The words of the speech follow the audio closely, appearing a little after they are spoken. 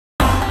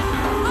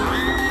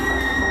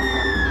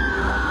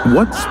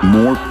What's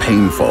more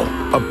painful,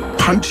 a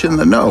punch in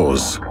the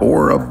nose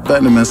or a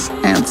venomous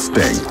ant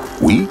sting?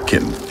 We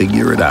can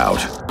figure it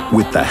out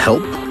with the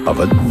help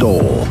of a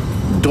dolor.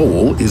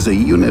 Dolor is a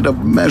unit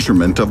of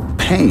measurement of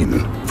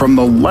pain, from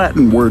the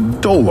Latin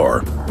word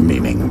dolor,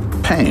 meaning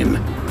pain.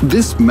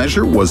 This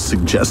measure was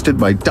suggested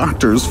by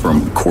doctors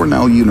from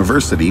Cornell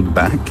University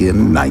back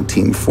in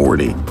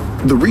 1940.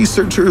 The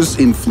researchers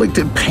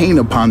inflicted pain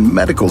upon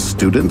medical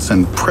students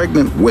and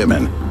pregnant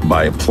women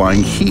by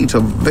applying heat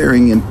of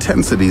varying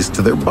intensities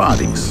to their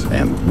bodies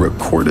and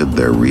recorded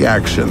their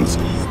reactions.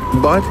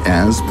 But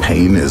as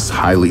pain is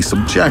highly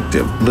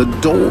subjective, the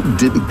dolor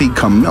didn't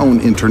become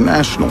known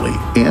internationally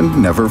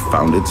and never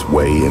found its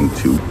way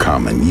into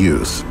common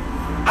use.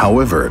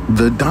 However,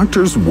 the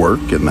doctor's work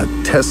and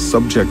the test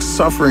subject's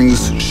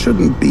sufferings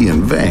shouldn't be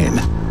in vain.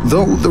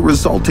 Though the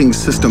resulting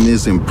system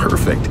is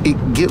imperfect,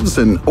 it gives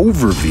an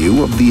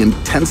overview of the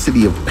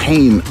intensity of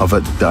pain of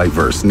a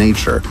diverse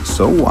nature,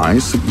 so I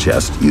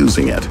suggest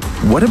using it.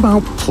 What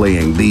about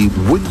playing the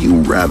Would You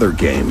Rather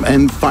game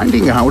and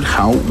finding out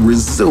how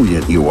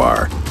resilient you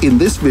are? In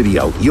this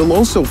video, you'll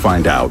also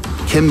find out,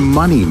 can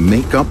money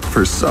make up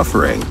for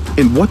suffering?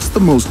 And what's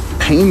the most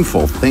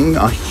painful thing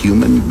a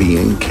human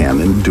being can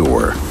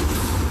endure?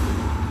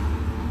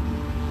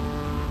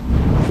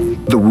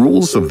 The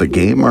rules of the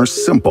game are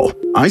simple.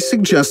 I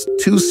suggest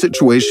 2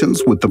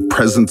 situations with the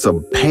presence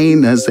of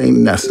pain as a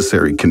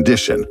necessary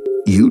condition.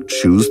 You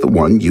choose the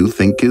one you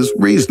think is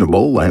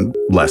reasonable and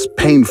less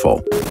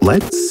painful.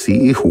 Let's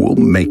see who will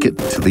make it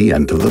to the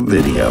end of the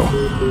video.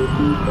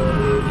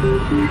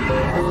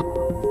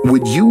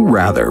 Would you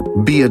rather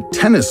be a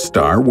tennis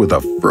star with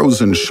a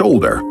frozen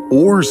shoulder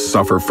or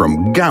suffer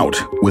from gout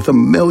with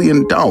 $1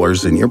 million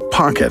in your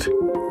pocket?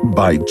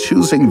 By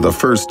choosing the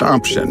first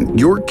option,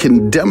 you're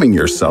condemning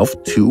yourself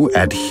to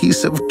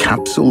adhesive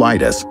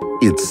capsulitis.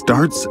 It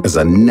starts as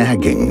a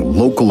nagging,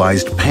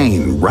 localized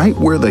pain right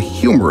where the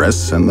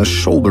humerus and the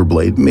shoulder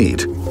blade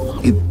meet.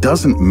 It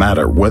doesn't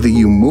matter whether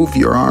you move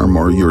your arm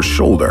or your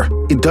shoulder.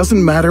 It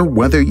doesn't matter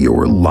whether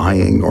you're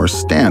lying or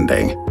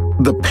standing.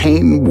 The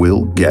pain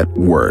will get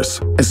worse,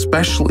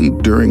 especially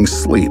during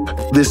sleep.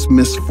 This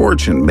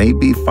misfortune may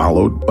be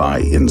followed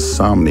by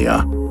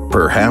insomnia.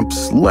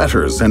 Perhaps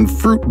letters and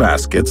fruit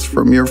baskets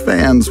from your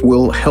fans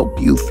will help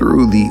you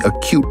through the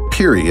acute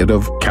period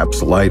of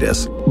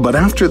capsulitis. But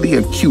after the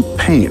acute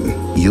pain,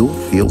 you'll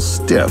feel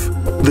stiff.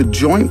 The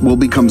joint will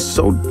become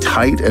so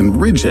tight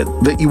and rigid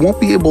that you won't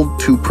be able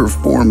to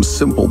perform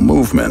simple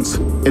movements.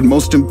 And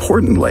most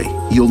importantly,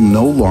 you'll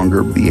no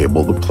longer be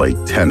able to play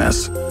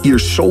tennis. Your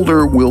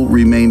shoulder will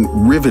remain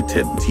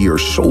riveted to your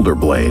shoulder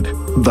blade.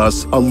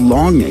 Thus, a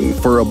longing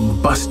for a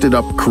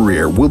busted-up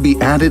career will be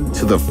added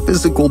to the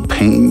physical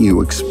pain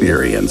you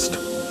experienced.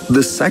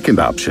 The second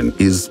option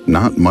is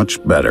not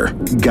much better.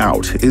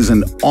 Gout is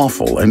an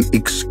awful and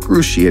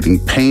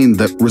excruciating pain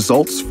that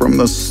results from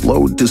the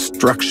slow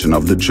destruction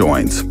of the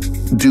joints.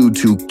 Due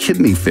to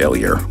kidney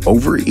failure,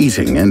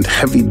 overeating, and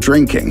heavy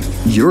drinking,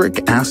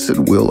 uric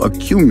acid will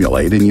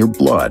accumulate in your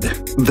blood.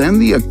 Then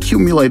the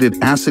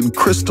accumulated acid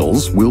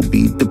crystals will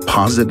be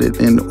deposited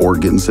in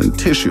organs and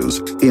tissues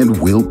and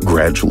will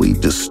gradually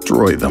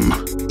destroy them.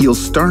 You'll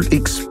start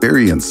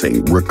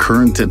experiencing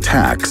recurrent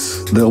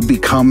attacks. They'll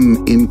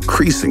become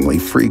increasingly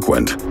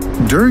frequent.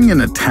 During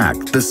an attack,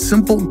 the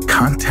simple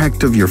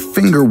contact of your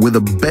finger with a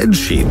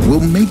bedsheet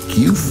will make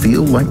you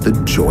feel like the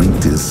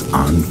joint is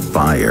on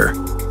fire.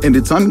 And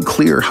it's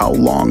unclear how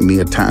long the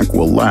attack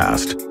will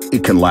last.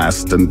 It can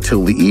last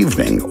until the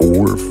evening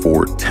or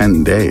for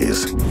 10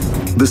 days.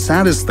 The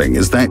saddest thing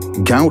is that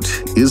gout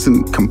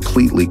isn't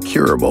completely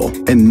curable,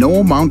 and no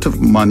amount of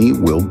money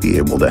will be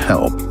able to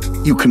help.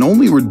 You can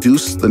only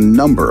reduce the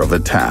number of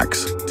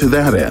attacks. To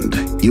that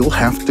end, you'll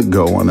have to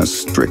go on a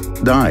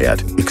strict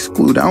diet,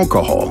 exclude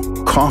alcohol,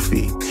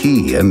 coffee,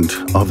 tea, and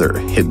other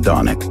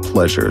hedonic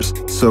pleasures.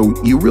 So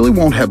you really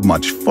won't have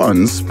much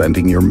fun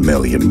spending your $1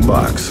 million.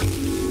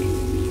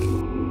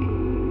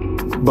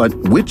 But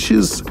which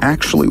is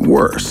actually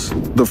worse?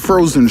 The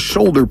frozen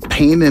shoulder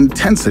pain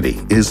intensity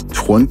is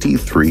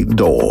 23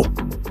 dolor,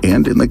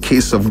 and in the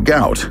case of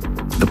gout,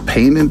 the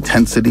pain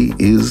intensity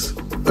is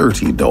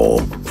 30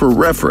 dolor. For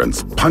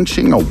reference,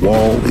 punching a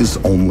wall is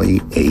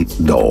only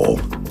 8 dolor.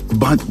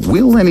 But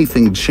will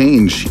anything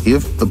change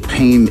if the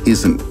pain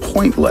isn't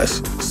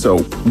pointless?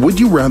 So, would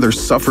you rather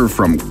suffer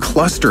from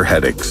cluster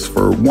headaches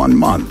for 1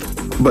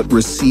 month, but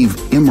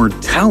receive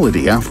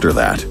immortality after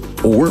that?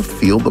 Or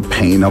feel the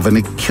pain of an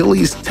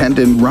Achilles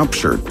tendon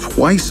rupture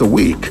twice a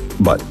week,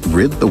 but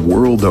rid the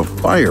world of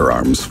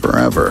firearms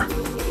forever?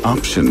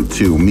 Option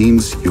 2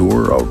 means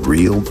you're a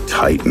real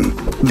titan.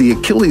 The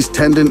Achilles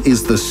tendon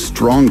is the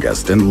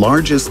strongest and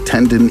largest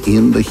tendon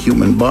in the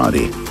human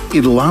body.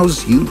 It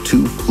allows you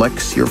to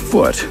flex your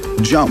foot,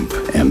 jump,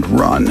 and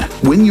run.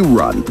 When you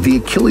run, the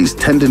Achilles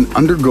tendon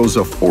undergoes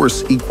a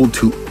force equal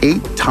to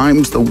 8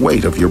 times the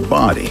weight of your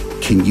body.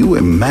 Can you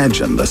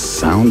imagine the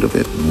sound of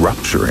it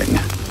rupturing?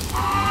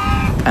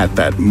 At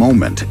that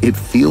moment, it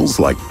feels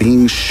like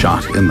being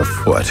shot in the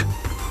foot.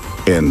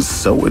 And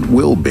so it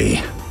will be,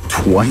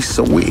 twice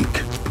a week,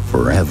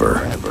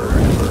 forever.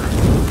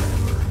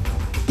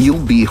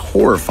 You'll be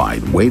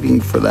horrified waiting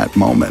for that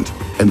moment,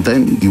 and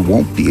then you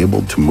won't be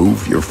able to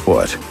move your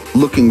foot.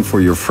 Looking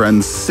for your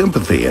friend's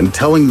sympathy and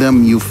telling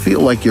them you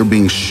feel like you're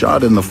being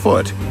shot in the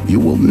foot, you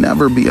will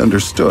never be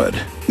understood.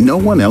 No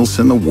one else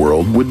in the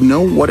world would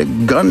know what a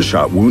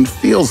gunshot wound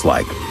feels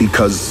like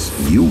because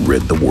you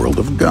rid the world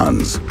of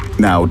guns.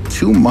 Now,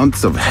 2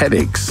 months of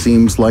headaches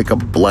seems like a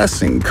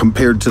blessing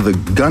compared to the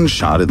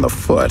gunshot in the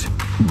foot.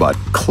 But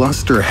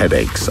cluster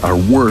headaches are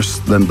worse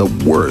than the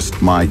worst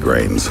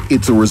migraines.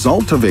 It's a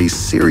result of a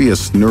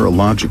serious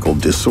neurological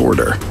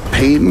disorder.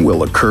 Pain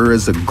will occur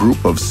as a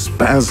group of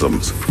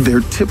spasms.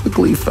 They're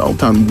typically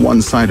felt on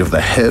one side of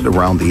the head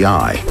around the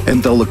eye,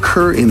 and they'll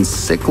occur in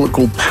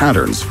cyclical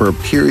patterns for a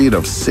period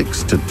of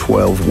 6 to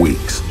 12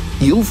 weeks.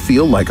 You'll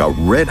feel like a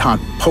red-hot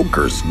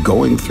poker's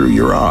going through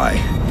your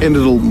eye, and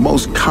it'll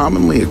most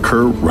commonly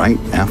occur right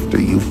after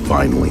you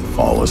finally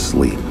fall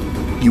asleep.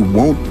 You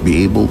won't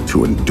be able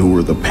to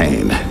endure the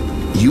pain.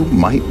 You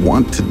might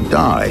want to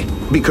die,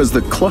 because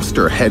the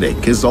cluster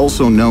headache is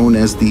also known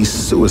as the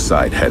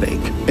suicide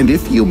headache. And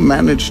if you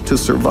manage to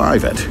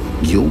survive it,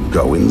 you'll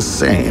go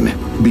insane,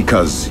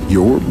 because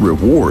your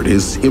reward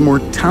is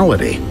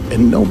immortality,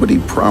 and nobody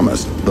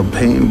promised the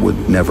pain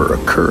would never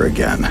occur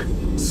again.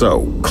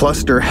 So,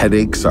 cluster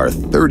headaches are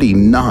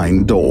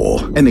 39 dole.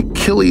 An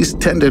Achilles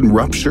tendon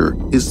rupture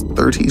is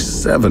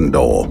 37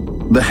 dole.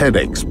 The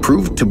headaches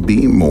prove to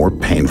be more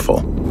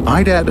painful.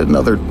 I'd add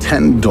another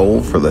 10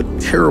 dole for the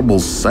terrible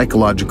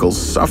psychological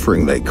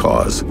suffering they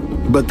cause.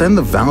 But then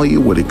the value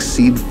would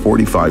exceed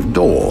 45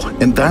 dole,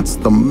 and that's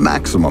the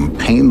maximum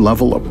pain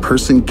level a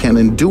person can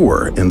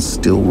endure and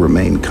still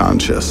remain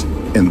conscious.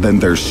 And then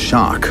there's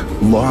shock,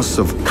 loss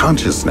of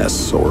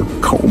consciousness, or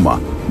coma.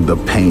 The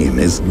pain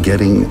is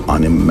getting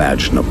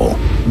unimaginable.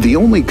 The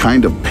only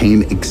kind of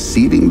pain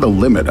exceeding the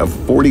limit of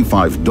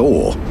 45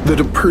 dole that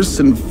a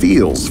person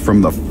feels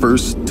from the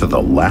first to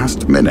the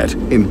last minute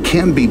and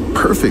can be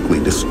perfectly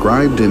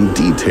described in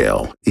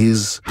detail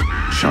is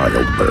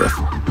childbirth.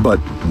 But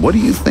what do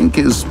you think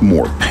is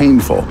more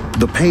painful,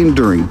 the pain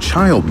during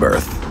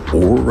childbirth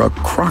or a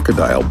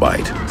crocodile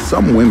bite?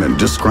 Some women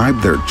describe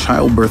their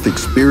childbirth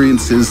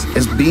experiences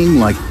as being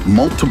like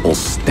multiple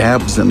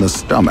stabs in the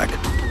stomach.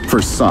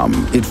 For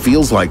some, it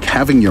feels like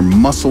having your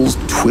muscles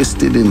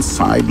twisted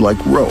inside like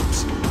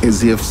ropes,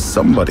 as if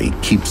somebody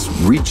keeps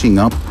reaching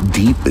up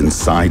deep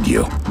inside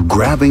you,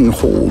 grabbing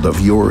hold of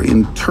your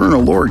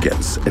internal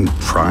organs and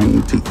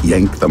trying to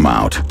yank them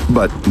out.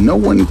 But no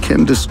one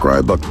can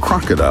describe a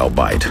crocodile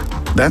bite.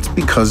 That's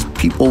because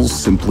people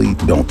simply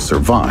don't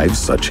survive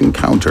such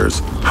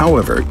encounters.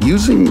 However,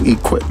 using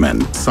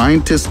equipment,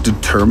 scientists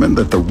determined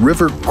that the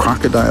river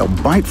crocodile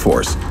bite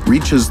force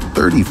reaches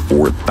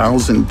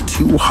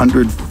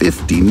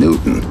 34,250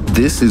 Newton.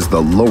 This is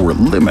the lower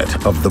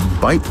limit of the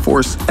bite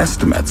force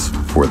estimates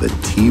for the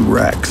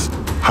T-Rex.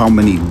 How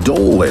many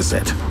dole is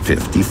it?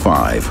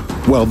 55.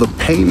 Well, the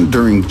pain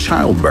during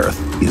childbirth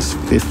is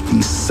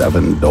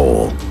 57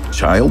 dole.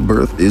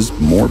 Childbirth is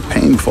more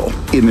painful.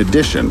 In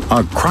addition,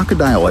 a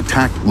crocodile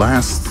attack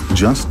lasts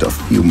just a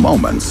few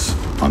moments,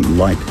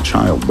 unlike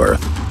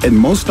childbirth. And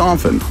most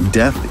often,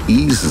 death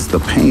eases the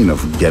pain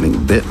of getting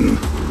bitten.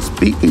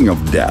 Speaking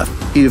of death,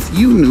 if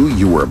you knew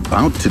you were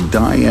about to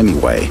die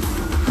anyway,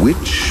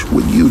 which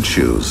would you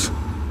choose?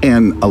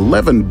 An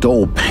 11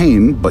 dole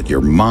pain, but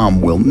your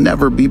mom will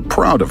never be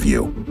proud of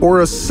you.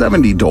 Or a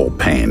 70 dole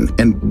pain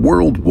and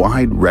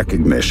worldwide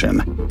recognition.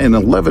 An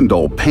 11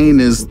 dole pain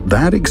is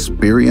that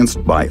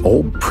experienced by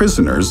old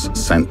prisoners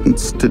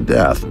sentenced to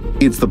death.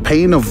 It's the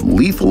pain of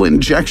lethal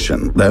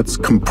injection that's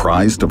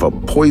comprised of a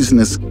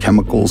poisonous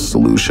chemical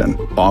solution.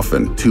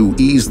 Often, to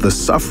ease the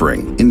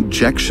suffering,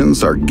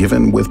 injections are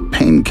given with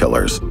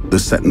painkillers. The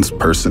sentenced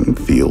person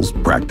feels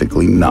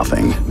practically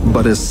nothing.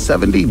 But a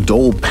 70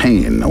 dole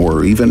pain,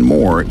 or even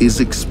more, is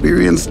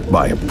experienced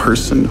by a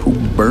person who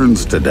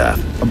burns to death.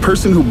 A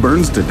person who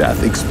burns to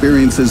death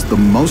experiences the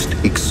most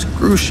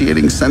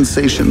excruciating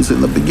sensations in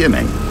the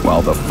beginning,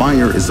 while the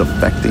fire is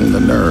affecting the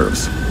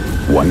nerves,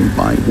 one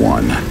by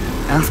one.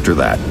 After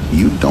that,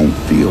 you don't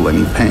feel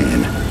any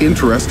pain.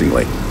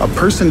 Interestingly, a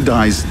person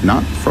dies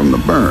not from the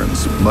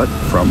burns, but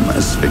from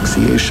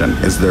asphyxiation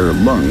as their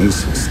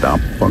lungs stop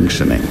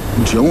functioning.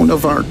 Joan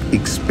of Arc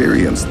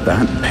experienced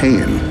that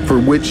pain, for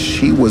which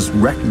she was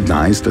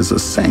recognized as a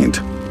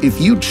saint.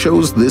 If you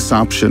chose this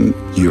option,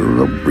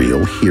 you're a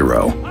real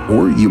hero.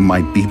 Or you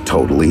might be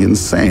totally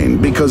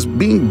insane, because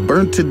being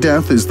burnt to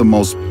death is the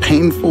most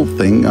painful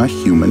thing a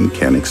human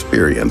can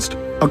experience.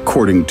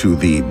 According to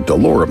the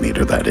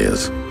dolorimeter, that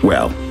is.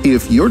 Well,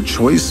 if your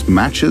choice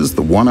matches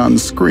the one on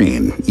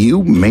screen,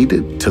 you made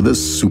it to the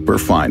super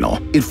final.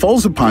 It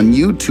falls upon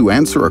you to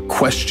answer a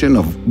question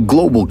of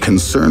global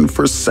concern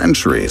for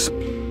centuries.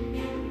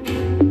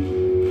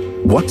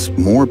 What's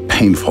more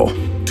painful,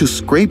 to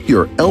scrape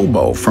your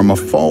elbow from a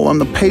fall on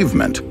the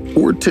pavement,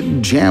 or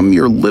to jam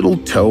your little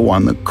toe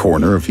on the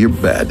corner of your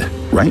bed?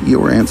 Write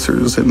your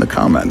answers in the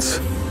comments,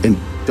 and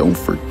don't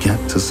forget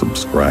to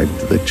subscribe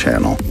to the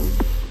channel.